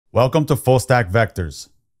Welcome to Fullstack Vectors,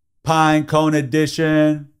 Pinecone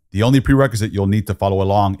edition. The only prerequisite you'll need to follow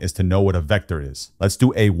along is to know what a vector is. Let's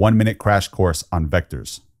do a 1-minute crash course on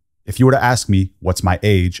vectors. If you were to ask me, what's my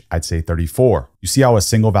age? I'd say 34. You see how a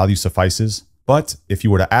single value suffices? But if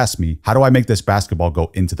you were to ask me, how do I make this basketball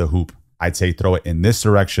go into the hoop? I'd say throw it in this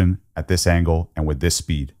direction, at this angle, and with this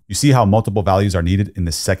speed. You see how multiple values are needed in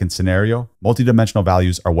this second scenario? Multidimensional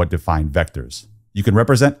values are what define vectors. You can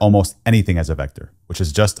represent almost anything as a vector, which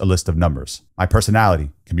is just a list of numbers. My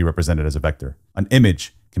personality can be represented as a vector. An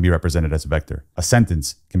image can be represented as a vector. A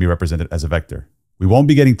sentence can be represented as a vector. We won't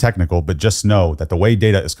be getting technical, but just know that the way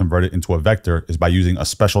data is converted into a vector is by using a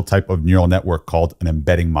special type of neural network called an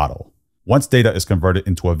embedding model. Once data is converted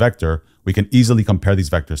into a vector, we can easily compare these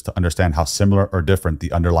vectors to understand how similar or different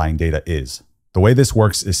the underlying data is. The way this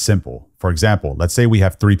works is simple. For example, let's say we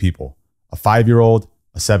have 3 people, a 5-year-old,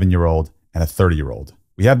 a 7-year-old, and a 30-year-old.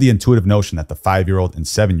 We have the intuitive notion that the 5-year-old and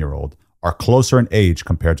 7-year-old are closer in age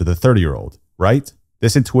compared to the 30-year-old, right?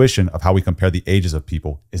 This intuition of how we compare the ages of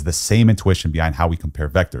people is the same intuition behind how we compare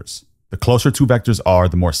vectors. The closer 2 vectors are,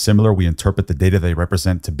 the more similar we interpret the data they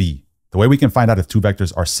represent to be. The way we can find out if 2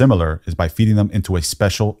 vectors are similar is by feeding them into a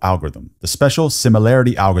special algorithm. The special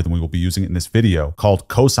similarity algorithm we will be using in this video, called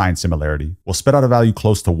cosine similarity, will spit out a value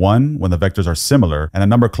close to 1 when the vectors are similar and a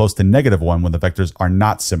number close to -1 when the vectors are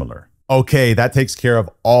not similar. Okay, that takes care of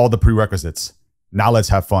all the prerequisites. Now let's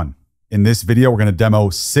have fun. In this video, we're going to demo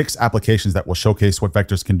 6 applications that will showcase what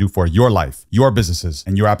vectors can do for your life, your businesses,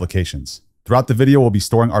 and your applications. Throughout the video, we'll be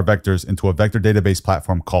storing our vectors into a vector database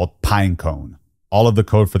platform called Pinecone. All of the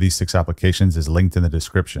code for these 6 applications is linked in the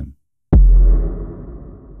description.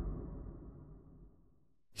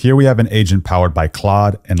 Here we have an agent powered by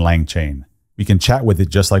Claude and LangChain. We can chat with it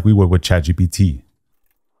just like we would with ChatGPT.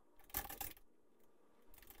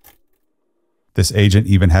 This agent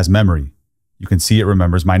even has memory. You can see it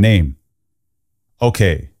remembers my name.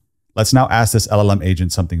 Okay, let's now ask this LLM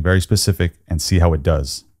agent something very specific and see how it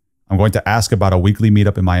does. I'm going to ask about a weekly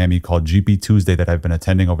meetup in Miami called GPTuesday that I've been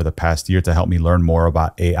attending over the past year to help me learn more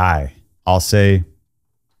about AI. I'll say,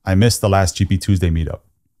 I missed the last GPTuesday meetup.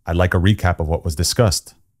 I'd like a recap of what was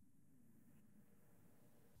discussed.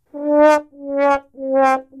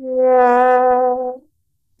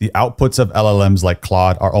 The outputs of LLMs like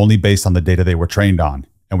Claude are only based on the data they were trained on,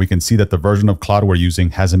 and we can see that the version of Claude we're using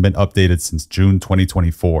hasn't been updated since June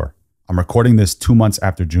 2024. I'm recording this 2 months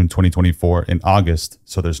after June 2024 in August,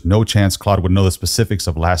 so there's no chance Claude would know the specifics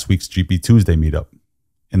of last week's GPTuesday meetup.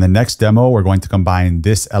 In the next demo, we're going to combine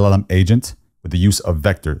this LLM agent with the use of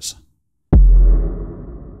vectors.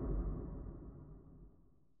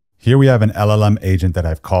 Here we have an LLM agent that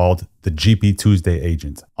I've called the GPTuesday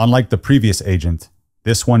agent. Unlike the previous agent,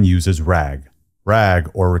 this one uses RAG. RAG,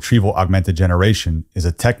 or Retrieval Augmented Generation, is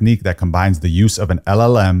a technique that combines the use of an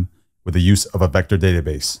LLM with the use of a vector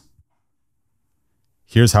database.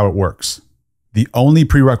 Here's how it works. The only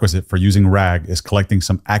prerequisite for using RAG is collecting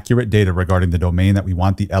some accurate data regarding the domain that we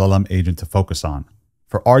want the LLM agent to focus on.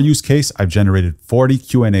 For our use case, I've generated 40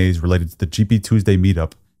 Q&As related to the GPTuesday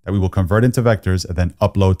meetup that we will convert into vectors and then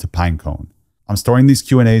upload to Pinecone. I'm storing these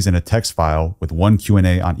Q&As in a text file with 1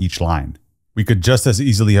 Q&A on each line. We could just as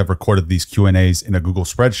easily have recorded these Q&As in a Google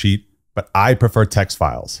spreadsheet, but I prefer text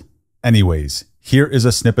files. Anyways, here is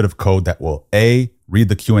a snippet of code that will A, read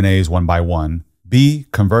the Q&As one by one, B,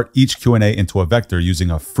 convert each Q&A into a vector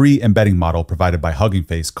using a free embedding model provided by Hugging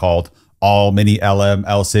Face called All-Mini-LM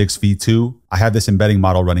L6 V2. I have this embedding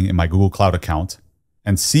model running in my Google Cloud account.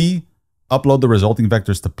 And C, upload the resulting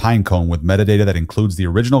vectors to Pinecone with metadata that includes the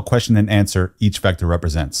original question and answer each vector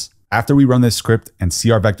represents. After we run this script and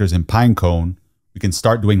see our vectors in Pinecone, we can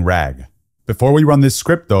start doing RAG. Before we run this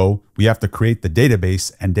script though, we have to create the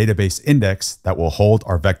database and database index that will hold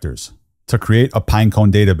our vectors. To create a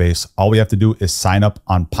Pinecone database, all we have to do is sign up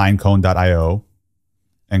on pinecone.io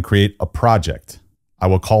and create a project. I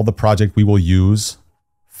will call the project we will use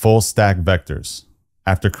Fullstack Vectors.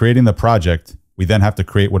 After creating the project, we then have to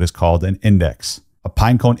create what is called an index. A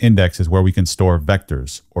Pinecone index is where we can store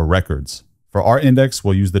vectors or records. For our index,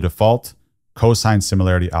 we'll use the default cosine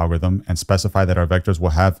similarity algorithm and specify that our vectors will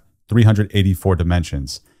have 384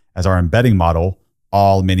 dimensions, as our embedding model,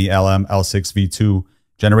 All-Mini-LM L6 V2,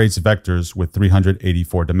 generates vectors with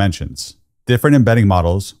 384 dimensions. Different embedding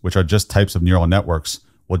models, which are just types of neural networks,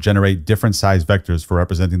 will generate different size vectors for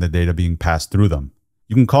representing the data being passed through them.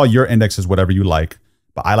 You can call your indexes whatever you like,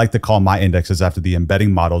 but I like to call my indexes after the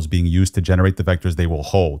embedding models being used to generate the vectors they will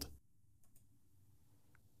hold.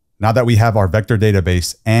 Now that we have our vector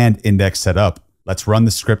database and index set up, let's run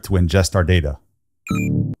the script to ingest our data.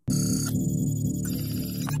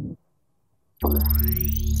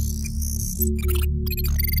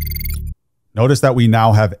 Notice that we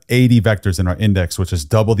now have 80 vectors in our index, which is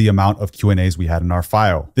double the amount of Q&As we had in our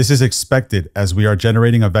file. This is expected as we are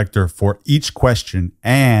generating a vector for each question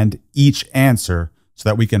and each answer so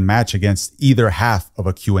that we can match against either half of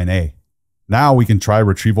a Q&A. Now we can try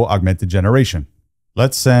retrieval augmented generation.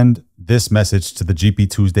 Let's send this message to the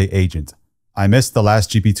GPTuesday agent. I missed the last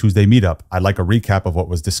GPTuesday meetup. I'd like a recap of what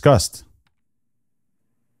was discussed.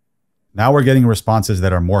 Now we're getting responses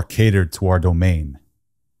that are more catered to our domain.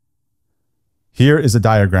 Here is a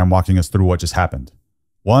diagram walking us through what just happened.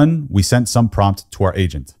 1, we sent some prompt to our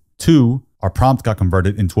agent. 2, our prompt got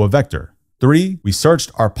converted into a vector. 3, we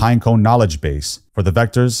searched our Pinecone knowledge base for the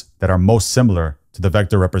vectors that are most similar to the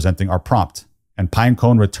vector representing our prompt. And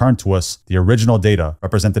Pinecone returned to us the original data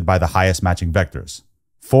represented by the highest matching vectors.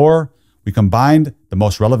 4, we combined the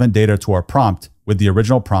most relevant data to our prompt with the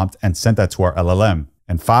original prompt and sent that to our LLM.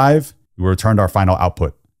 And 5, we returned our final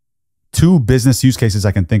output. 2 business use cases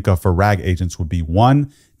I can think of for RAG agents would be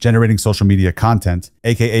 1, generating social media content,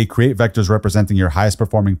 aka create vectors representing your highest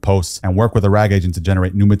performing posts and work with a RAG agent to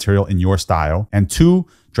generate new material in your style. And 2,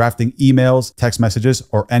 drafting emails, text messages,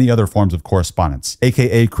 or any other forms of correspondence,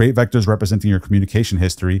 aka create vectors representing your communication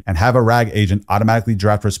history and have a RAG agent automatically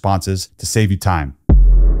draft responses to save you time.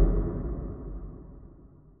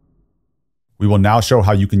 We will now show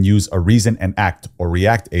how you can use a reason and act or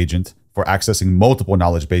react agent for accessing multiple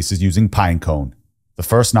knowledge bases using Pinecone. The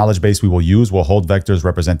first knowledge base we will use will hold vectors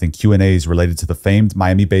representing Q&As related to the famed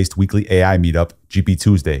Miami-based weekly AI meetup,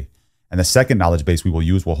 GPTuesday. And the second knowledge base we will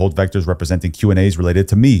use will hold vectors representing Q&As related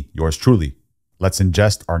to me, yours truly. Let's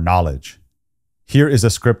ingest our knowledge. Here is a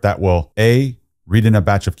script that will A, read in a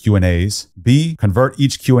batch of Q&As, B, convert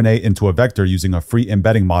each Q&A into a vector using a free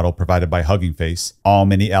embedding model provided by Hugging Face,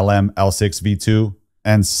 Anomaly LM L6 V2,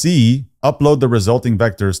 and C, upload the resulting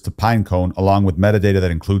vectors to Pinecone along with metadata that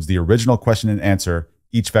includes the original question and answer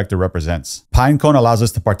each vector represents. Pinecone allows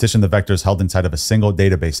us to partition the vectors held inside of a single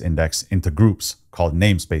database index into groups called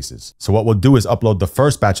namespaces. So what we'll do is upload the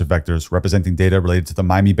first batch of vectors representing data related to the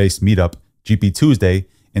Miami-based meetup, GPTuesday,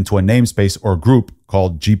 into a namespace or group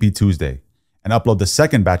called GPTuesday, and upload the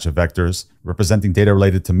second batch of vectors representing data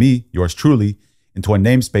related to me, yours truly, into a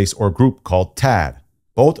namespace or group called TAD.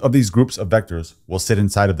 Both of these groups of vectors will sit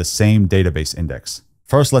inside of the same database index.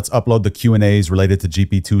 First, let's upload the Q&As related to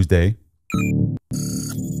GPTuesday.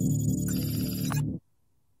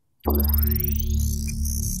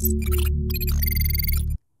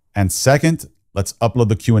 And second, let's upload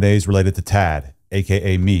the Q&As related to TAD,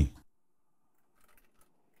 aka me.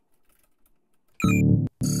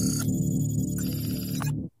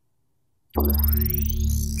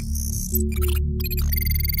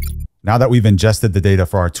 Now that we've ingested the data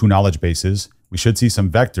for our 2 knowledge bases, we should see some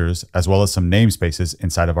vectors as well as some namespaces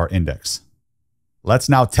inside of our index. Let's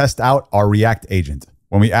now test out our React agent.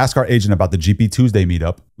 When we ask our agent about the GPTuesday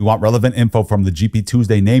meetup, we want relevant info from the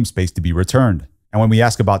GPTuesday namespace to be returned. And when we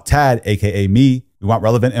ask about TAD, aka me, we want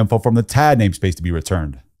relevant info from the TAD namespace to be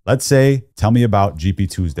returned. Let's say, tell me about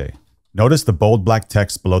GPTuesday. Notice the bold black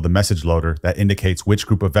text below the message loader that indicates which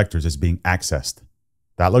group of vectors is being accessed.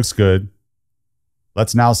 That looks good.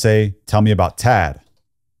 Let's now say, tell me about TAD.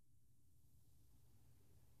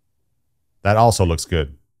 That also looks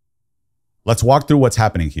good. Let's walk through what's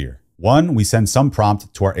happening here. 1, we send some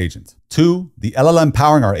prompt to our agent. 2, the LLM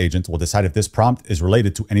powering our agent will decide if this prompt is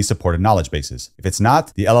related to any supported knowledge bases. If it's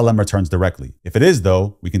not, the LLM returns directly. If it is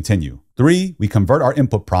though, we continue. 3, we convert our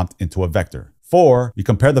input prompt into a vector. 4, we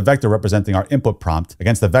compare the vector representing our input prompt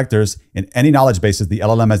against the vectors in any knowledge bases the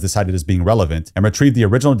LLM has decided as being relevant and retrieve the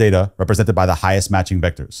original data represented by the highest matching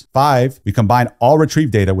vectors. 5, we combine all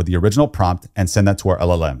retrieved data with the original prompt and send that to our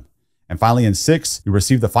LLM. And finally, in 6, we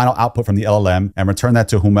receive the final output from the LLM and return that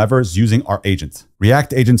to whomever is using our agent.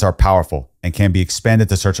 React agents are powerful and can be expanded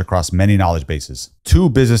to search across many knowledge bases. 2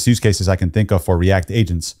 business use cases I can think of for React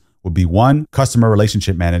agents would be 1, customer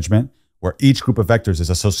relationship management, where each group of vectors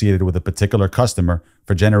is associated with a particular customer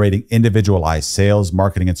for generating individualized sales,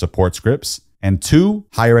 marketing, and support scripts. And 2,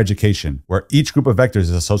 higher education, where each group of vectors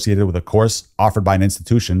is associated with a course offered by an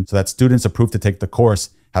institution so that students approved to take the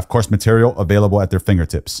course have course material available at their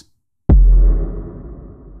fingertips.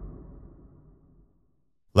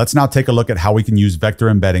 Let's now take a look at how we can use vector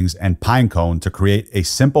embeddings and Pinecone to create a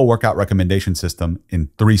simple workout recommendation system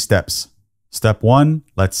in 3 steps. Step 1,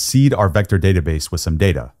 let's seed our vector database with some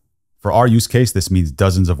data. For our use case, this means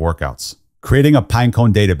dozens of workouts. Creating a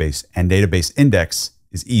Pinecone database and database index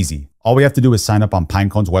is easy. All we have to do is sign up on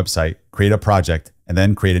Pinecone's website, create a project, and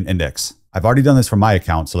then create an index. I've already done this for my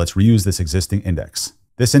account, so let's reuse this existing index.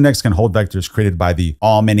 This index can hold vectors created by the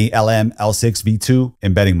Anomaly LM L6 V2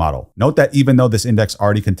 embedding model. Note that even though this index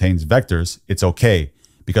already contains vectors, it's okay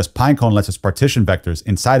because Pinecone lets us partition vectors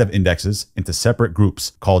inside of indexes into separate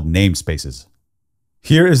groups called namespaces.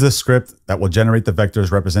 Here is the script that will generate the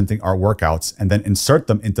vectors representing our workouts and then insert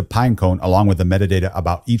them into Pinecone along with the metadata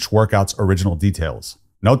about each workout's original details.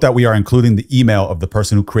 Note that we are including the email of the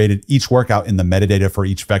person who created each workout in the metadata for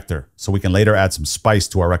each vector, so we can later add some spice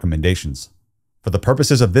to our recommendations. For the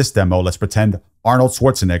purposes of this demo, let's pretend Arnold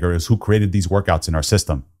Schwarzenegger is who created these workouts in our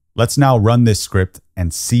system. Let's now run this script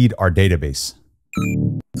and seed our database.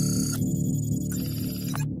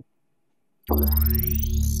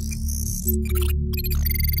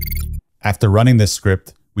 After running this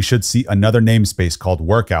script, we should see another namespace called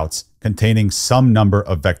workouts containing some number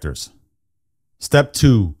of vectors. Step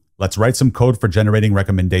 2, let's write some code for generating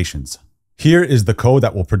recommendations. Here is the code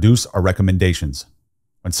that will produce our recommendations.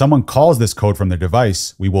 When someone calls this code from their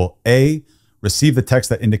device, we will A, receive the text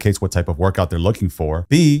that indicates what type of workout they're looking for,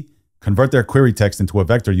 B, convert their query text into a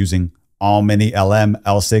vector using Anomaly LM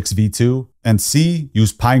L6 V2, and C,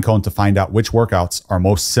 use Pinecone to find out which workouts are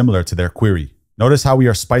most similar to their query. Notice how we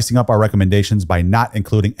are spicing up our recommendations by not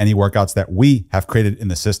including any workouts that we have created in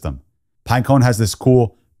the system. Pinecone has this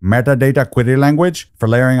cool metadata query language for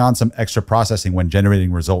layering on some extra processing when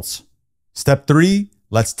generating results. Step 3,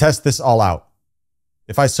 let's test this all out.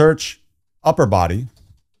 If I search upper body,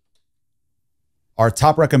 our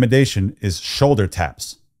top recommendation is shoulder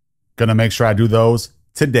taps. Gonna make sure I do those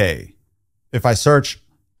today. If I search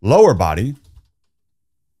lower body,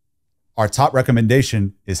 our top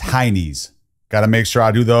recommendation is high knees. Gotta make sure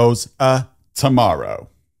I do those tomorrow.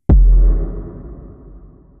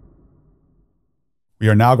 We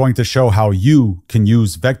are now going to show how you can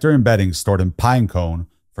use vector embeddings stored in Pinecone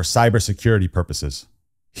for cybersecurity purposes.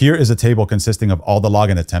 Here is a table consisting of all the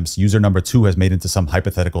login attempts user number 2 has made into some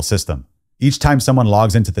hypothetical system. Each time someone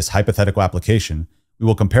logs into this hypothetical application, we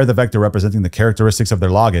will compare the vector representing the characteristics of their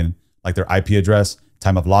login, like their IP address,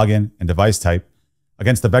 time of login, and device type,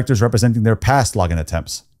 against the vectors representing their past login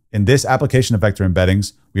attempts. In this application of vector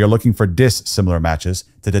embeddings, we are looking for dissimilar matches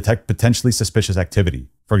to detect potentially suspicious activity.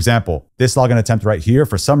 For example, this login attempt right here,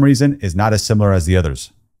 for some reason, is not as similar as the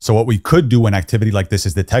others. So what we could do when activity like this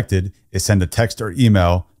is detected is send a text or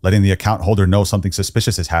email letting the account holder know something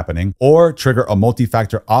suspicious is happening, or trigger a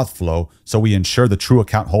multi-factor auth flow so we ensure the true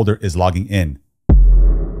account holder is logging in.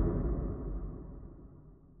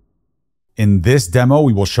 In this demo,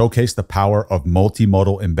 we will showcase the power of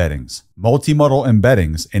multimodal embeddings. Multimodal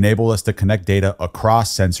embeddings enable us to connect data across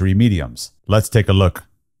sensory mediums. Let's take a look.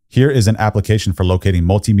 Here is an application for locating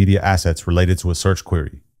multimedia assets related to a search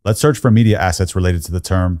query. Let's search for media assets related to the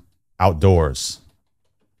term outdoors.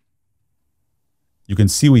 You can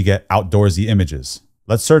see we get outdoorsy images.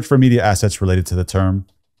 Let's search for media assets related to the term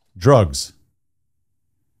drugs.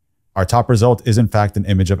 Our top result is in fact an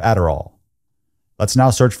image of Adderall. Let's now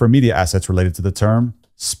search for media assets related to the term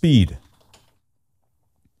speed.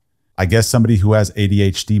 I guess somebody who has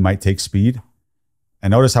ADHD might take speed.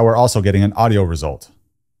 And notice how we're also getting an audio result.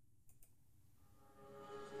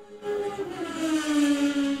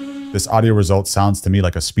 This audio result sounds to me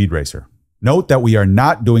like a speed racer. Note that we are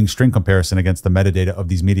not doing string comparison against the metadata of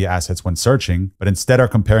these media assets when searching, but instead are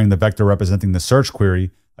comparing the vector representing the search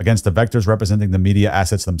query against the vectors representing the media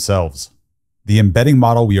assets themselves. The embedding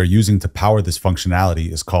model we are using to power this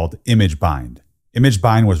functionality is called ImageBind.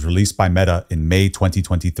 ImageBind was released by Meta in May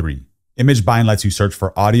 2023. ImageBind lets you search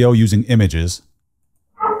for audio using images,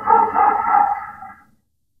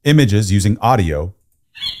 images using audio,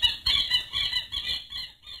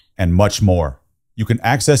 and much more. You can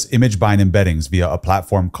access ImageBind embeddings via a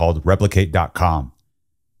platform called replicate.com.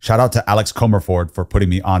 Shout out to Alex Comerford for putting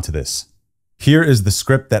me onto this. Here is the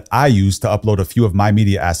script that I use to upload a few of my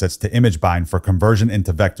media assets to ImageBind for conversion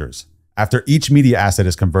into vectors. After each media asset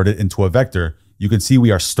is converted into a vector, you can see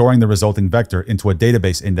we are storing the resulting vector into a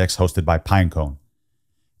database index hosted by Pinecone.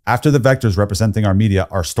 After the vectors representing our media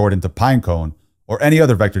are stored into Pinecone, or any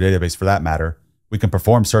other vector database for that matter, we can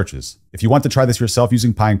perform searches. If you want to try this yourself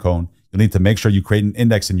using Pinecone, you'll need to make sure you create an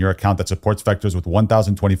index in your account that supports vectors with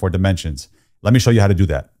 1024 dimensions. Let me show you how to do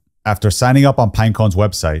that. After signing up on Pinecone's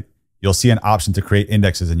website, you'll see an option to create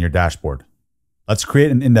indexes in your dashboard. Let's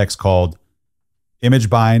create an index called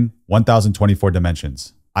ImageBind 1024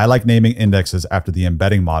 dimensions. I like naming indexes after the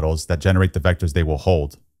embedding models that generate the vectors they will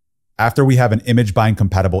hold. After we have an ImageBind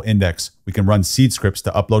compatible index, we can run seed scripts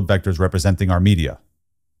to upload vectors representing our media.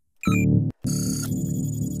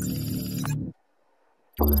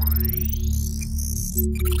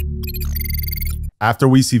 After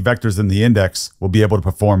we see vectors in the index, we'll be able to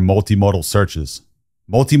perform multimodal searches.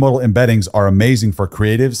 Multimodal embeddings are amazing for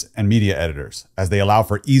creatives and media editors, as they allow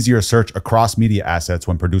for easier search across media assets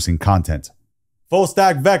when producing content.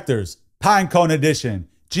 Fullstack Vectors, Pinecone Edition.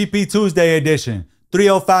 GP Tuesday edition,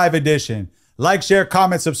 305 edition, like, share,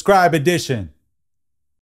 comment, subscribe edition.